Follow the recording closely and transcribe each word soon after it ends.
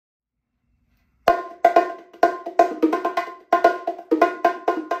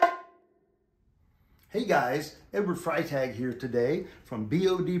guys, Edward Freytag here today from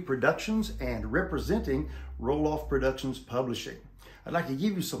BOD Productions and representing row-loff Productions Publishing. I'd like to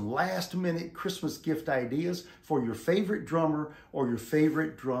give you some last-minute Christmas gift ideas for your favorite drummer or your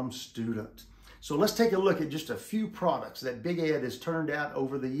favorite drum student. So let's take a look at just a few products that Big Ed has turned out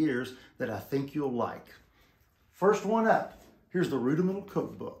over the years that I think you'll like. First one up, here's the Rudimental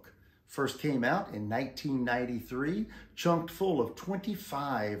Cookbook. First came out in 1993, chunked full of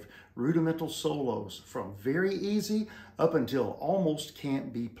 25 rudimental solos from very easy up until almost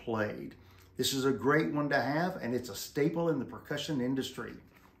can't be played. This is a great one to have, and it's a staple in the percussion industry.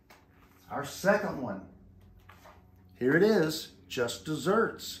 Our second one, here it is, Just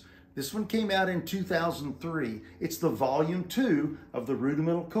Desserts. This one came out in 2003. It's the volume 2 of the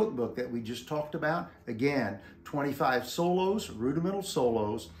Rudimental Cookbook that we just talked about. Again, 25 solos, rudimental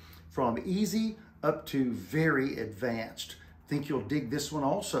solos, from easy up to very advanced. Think you'll dig this one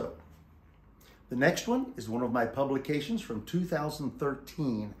also. The next one is one of my publications from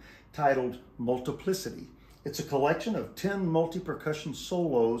 2013 titled Multiplicity. It's a collection of 10 multi-percussion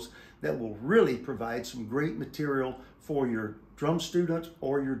solos that will really provide some great material for your drum student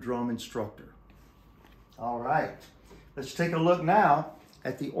or your drum instructor. All right, let's take a look now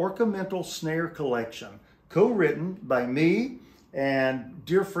at the Orchemental Snare Collection, co-written by me and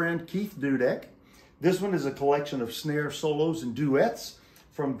dear friend Keith Dudek. This one is a collection of snare solos and duets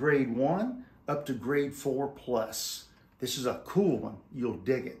from grade 1 up to grade 4+. This is a cool one. You'll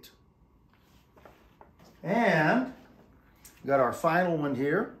dig it. And we got our final one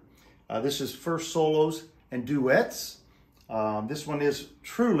here. This is First Solos and Duets. This one is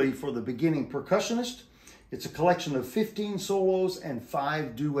truly for the beginning percussionist. It's a collection of 15 solos and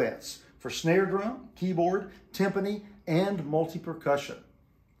 5 duets for snare drum, keyboard, timpani, and multi-percussion.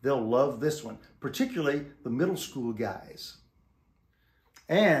 They'll love this one, particularly the middle school guys.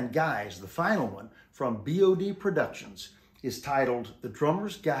 And guys, the final one from BOD Productions is titled The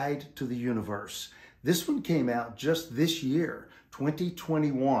Drummer's Guide to the Universe. This one came out just this year,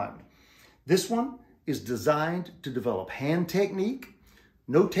 2021. This one is designed to develop hand technique,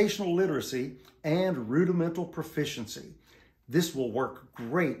 notational literacy, and rudimental proficiency. This will work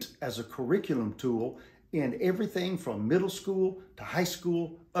great as a curriculum tool in everything from middle school to high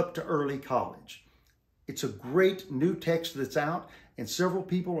school up to early college. It's a great new text that's out, and several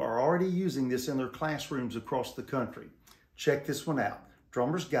people are already using this in their classrooms across the country. Check this one out,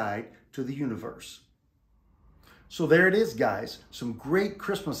 Drummer's Guide to the Universe. So there it is, guys, some great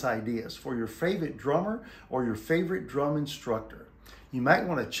Christmas ideas for your favorite drummer or your favorite drum instructor. You might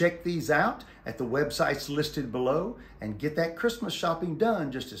want to check these out at the websites listed below and get that Christmas shopping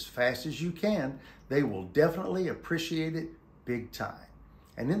done just as fast as you can. They will definitely appreciate it big time.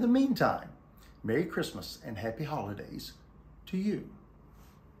 And in the meantime, Merry Christmas and Happy Holidays to you.